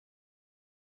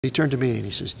He turned to me and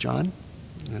he says, "John?"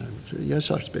 And I said,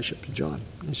 "Yes, Archbishop." "John?"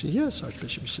 And he said, "Yes,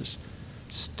 Archbishop." He says,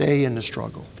 "Stay in the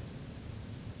struggle.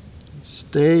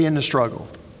 Stay in the struggle."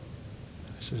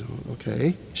 I said,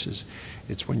 "Okay." He says,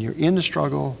 "It's when you're in the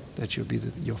struggle that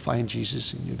you'll find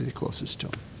Jesus and you'll be the closest to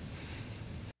him."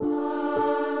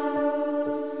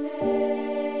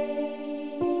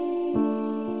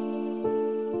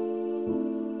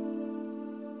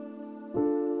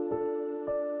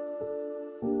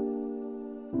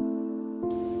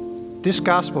 This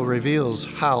gospel reveals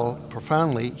how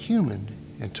profoundly human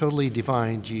and totally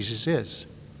divine Jesus is.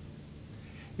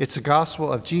 It's a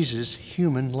gospel of Jesus'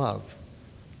 human love,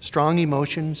 strong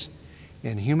emotions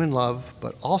and human love,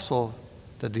 but also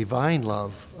the divine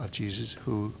love of Jesus,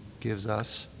 who gives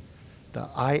us the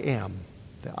I am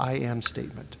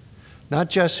statement. Not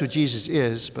just who Jesus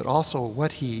is, but also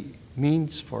what he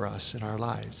means for us in our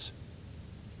lives.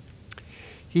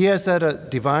 He has that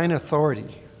divine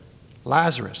authority.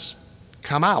 "Lazarus,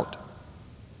 come out."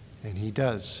 And he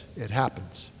does. It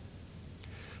happens.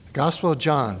 The Gospel of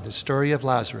John, the story of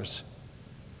Lazarus,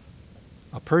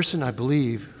 a person, I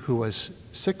believe, who was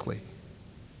sickly.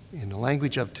 In the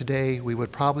language of today, we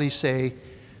would probably say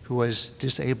who was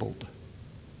disabled.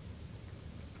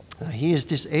 Now, he is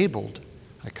disabled.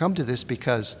 I come to this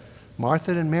because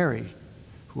Martha and Mary,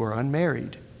 who are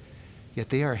unmarried, yet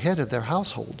they are head of their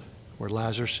household where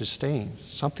Lazarus is staying,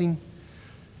 something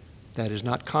that is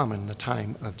not common in the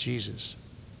time of Jesus.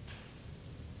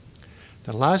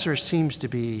 Now, Lazarus seems to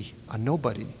be a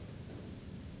nobody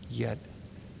yet,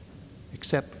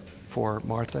 except for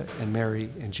Martha and Mary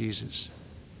and Jesus.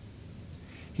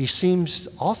 He seems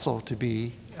also to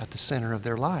be at the center of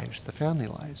their lives, the family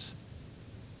lives.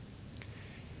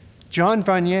 John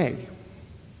Vanier,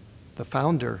 the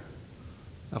founder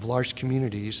of large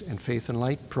communities and faith and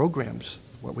light programs,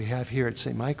 what we have here at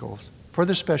St. Michael's, for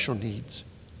the special needs,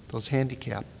 those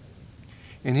handicapped.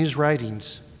 In his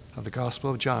writings of the Gospel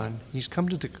of John, he's come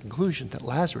to the conclusion that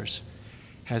Lazarus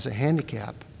has a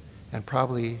handicap, and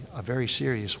probably a very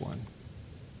serious one.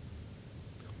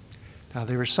 Now,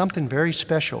 there is something very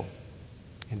special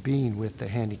in being with the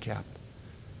handicapped,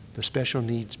 the special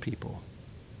needs people.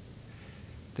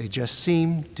 They just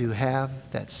seem to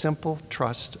have that simple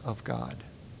trust of God.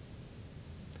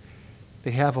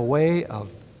 They have a way of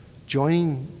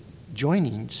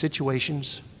joining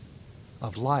situations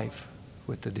of life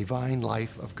with the divine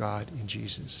life of God in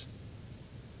Jesus.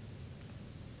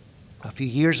 A few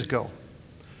years ago,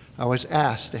 I was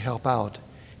asked to help out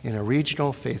in a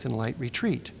regional faith and light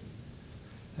retreat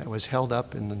that was held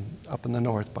up in the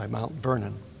north by Mount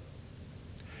Vernon.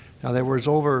 Now, there was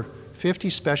over 50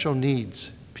 special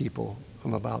needs people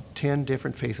from about 10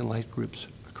 different faith and light groups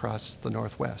across the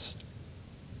Northwest.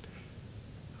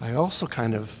 I also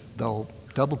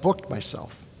double booked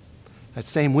myself. That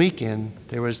same weekend,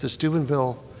 there was the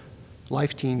Steubenville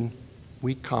Life Teen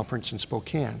Week Conference in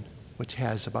Spokane, which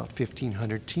has about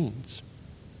 1,500 teens.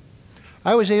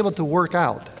 I was able to work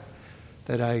out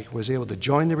that I was able to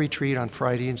join the retreat on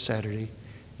Friday and Saturday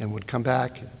and would come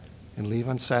back and leave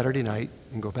on Saturday night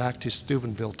and go back to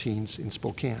Steubenville teens in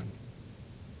Spokane.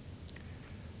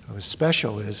 What was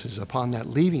special is upon that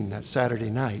leaving that Saturday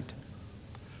night,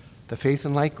 the Faith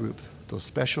and Light group, those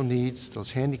special needs,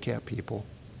 those handicapped people,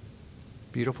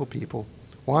 beautiful people,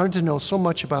 wanted to know so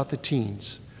much about the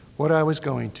teens, what I was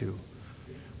going to,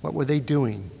 what were they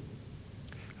doing.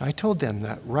 I told them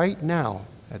that right now,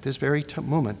 at this very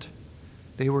moment,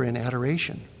 they were in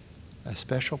adoration, a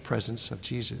special presence of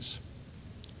Jesus.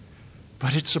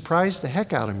 But it surprised the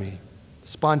heck out of me.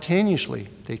 Spontaneously,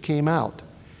 they came out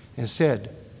and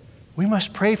said, "We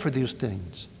must pray for those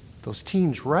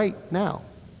teens right now,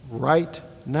 right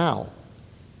now."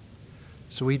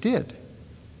 So we did,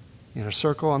 in a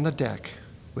circle on the deck,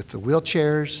 with the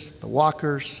wheelchairs, the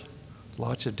walkers,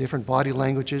 lots of different body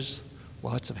languages,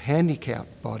 lots of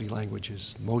handicapped body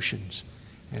languages, motions,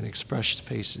 and expressed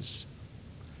faces.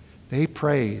 They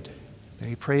prayed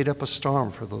up a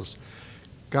storm for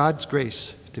God's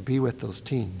grace to be with those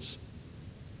teens.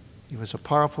 It was a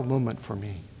powerful moment for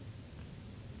me.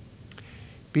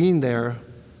 Being there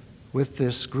with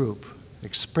this group,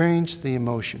 experienced the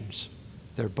emotions,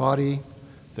 their body,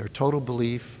 their total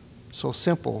belief, so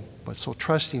simple, but so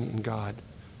trusting in God.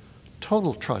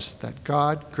 Total trust that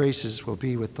God graces will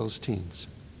be with those teens.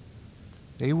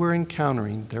 They were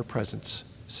encountering their presence,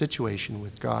 situation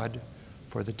with God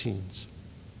for the teens.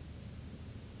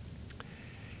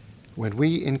 When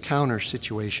we encounter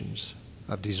situations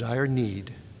of desire,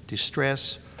 need,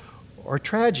 distress, or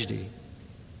tragedy,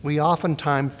 we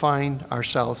oftentimes find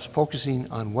ourselves focusing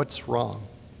on what's wrong,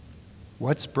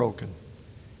 what's broken,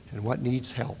 and what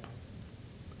needs help.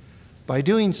 By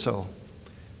doing so,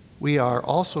 we are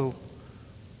also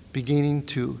beginning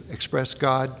to express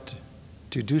God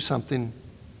to do something.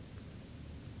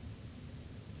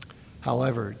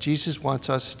 However, Jesus wants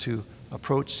us to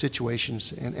approach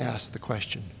situations and ask the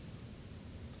question,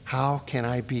 how can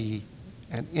I be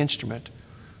an instrument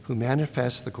who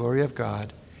manifests the glory of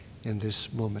God in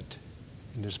this moment,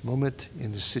 in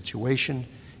this situation,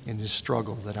 in this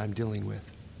struggle that I'm dealing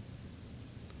with?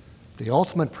 The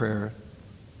ultimate prayer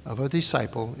of a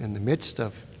disciple in the midst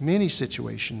of many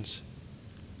situations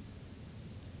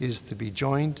is to be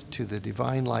joined to the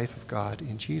divine life of God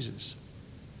in Jesus.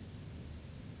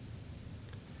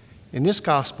 In this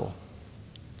gospel,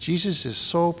 Jesus is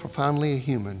so profoundly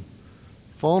human,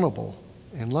 vulnerable,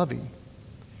 and loving.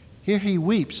 Here he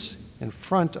weeps in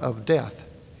front of death,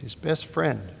 his best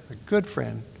friend, a good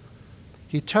friend.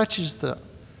 He touches the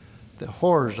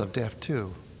horrors of death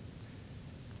too.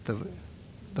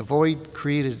 The void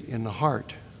created in the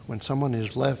heart when someone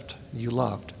is left you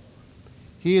loved.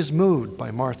 He is moved by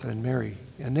Martha and Mary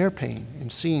and their pain in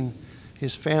seeing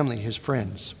his family, his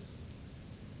friends.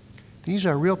 These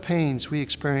are real pains we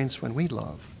experience when we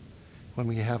love, when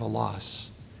we have a loss,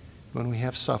 when we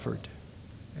have suffered,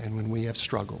 and when we have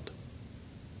struggled.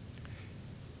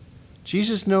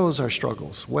 Jesus knows our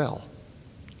struggles well,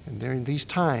 and during these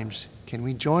times, can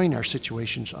we join our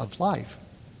situations of life,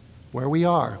 where we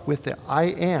are, with the I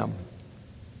am,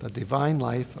 the divine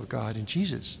life of God in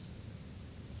Jesus.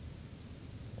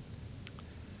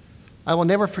 I will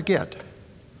never forget,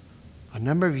 a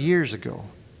number of years ago,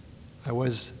 I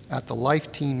was at the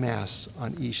Life Teen Mass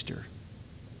on Easter.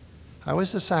 I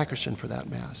was the sacristan for that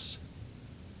Mass.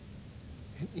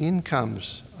 And in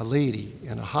comes a lady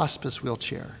in a hospice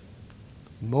wheelchair,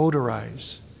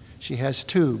 motorized. She has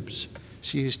tubes.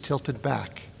 She is tilted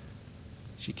back.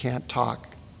 She can't talk.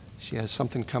 She has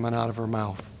something coming out of her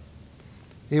mouth.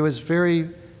 It was very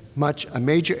much a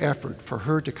major effort for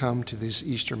her to come to this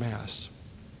Easter Mass.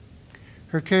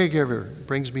 Her caregiver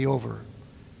brings me over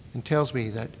and tells me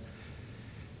that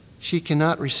she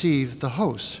cannot receive the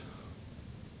host.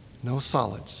 No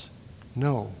solids,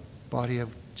 no body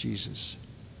of Jesus.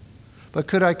 But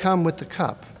could I come with the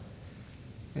cup?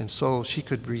 And so she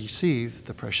could receive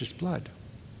the precious blood.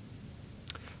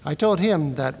 I told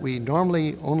him that we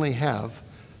normally only have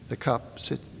the cup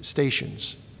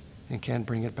stations and can't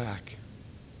bring it back.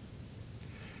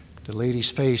 The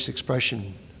lady's face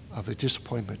expression of a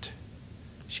disappointment.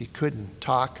 She couldn't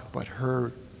talk, but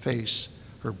her face,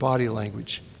 her body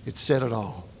language, it said it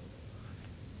all.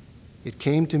 It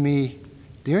came to me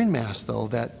during Mass, though,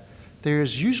 that there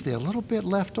is usually a little bit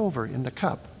left over in the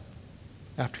cup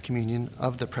after communion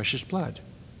of the precious blood.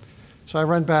 So I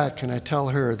run back and I tell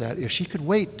her that if she could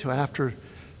wait till after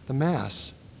the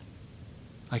Mass,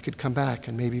 I could come back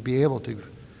and maybe be able to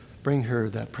bring her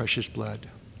that precious blood.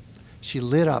 She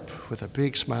lit up with a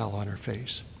big smile on her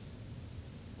face.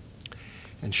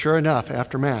 And sure enough,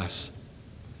 after Mass,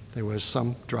 there was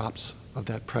some drops of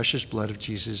that precious blood of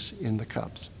Jesus in the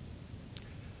cups.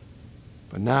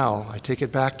 But now I take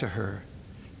it back to her,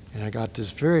 and I got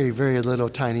this very, very little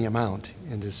tiny amount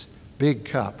in this big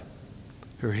cup.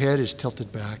 Her head is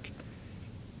tilted back.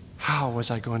 How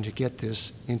was I going to get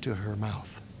this into her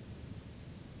mouth?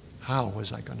 How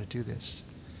was I going to do this?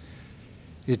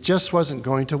 It just wasn't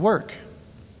going to work.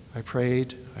 I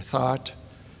prayed, I thought,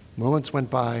 moments went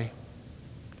by,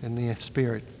 and the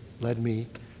Spirit led me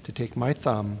to take my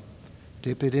thumb,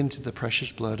 dip it into the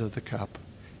precious blood of the cup,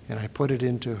 and I put it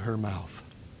into her mouth.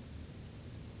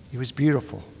 It was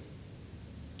beautiful.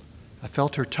 I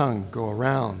felt her tongue go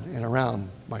around and around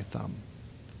my thumb.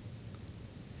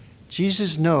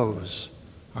 Jesus knows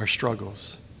our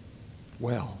struggles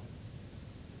well.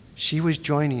 She was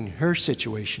joining her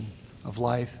situation of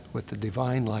life with the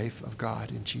divine life of God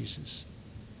in Jesus.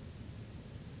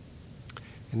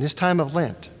 In this time of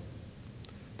Lent,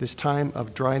 this time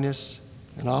of dryness,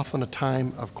 and often a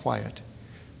time of quiet,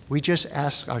 we just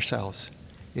ask ourselves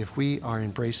if we are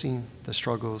embracing the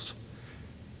struggles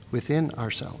within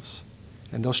ourselves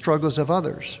and those struggles of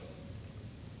others,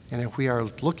 and if we are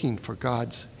looking for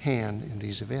God's hand in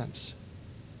these events.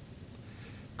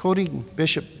 Quoting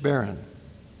Bishop Barron,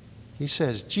 he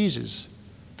says, Jesus,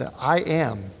 the I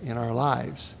am in our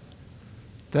lives,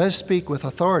 does speak with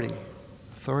authority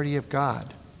of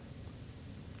God.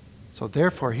 So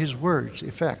therefore, his words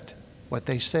effect what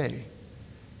they say.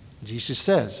 Jesus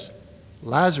says,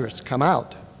 Lazarus, come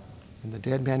out, and the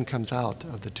dead man comes out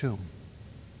of the tomb.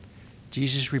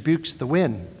 Jesus rebukes the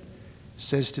wind,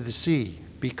 says to the sea,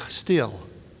 be still,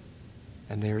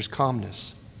 and there is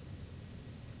calmness.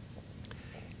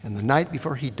 And the night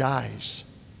before he dies,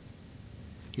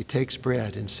 he takes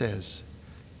bread and says,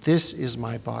 This is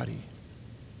my body.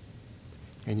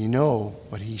 And you know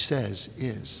what he says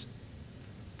is,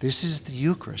 this is the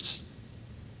Eucharist.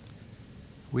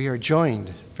 We are joined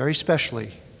very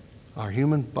specially, our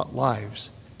human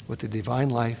lives, with the divine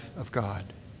life of God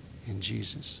in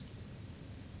Jesus.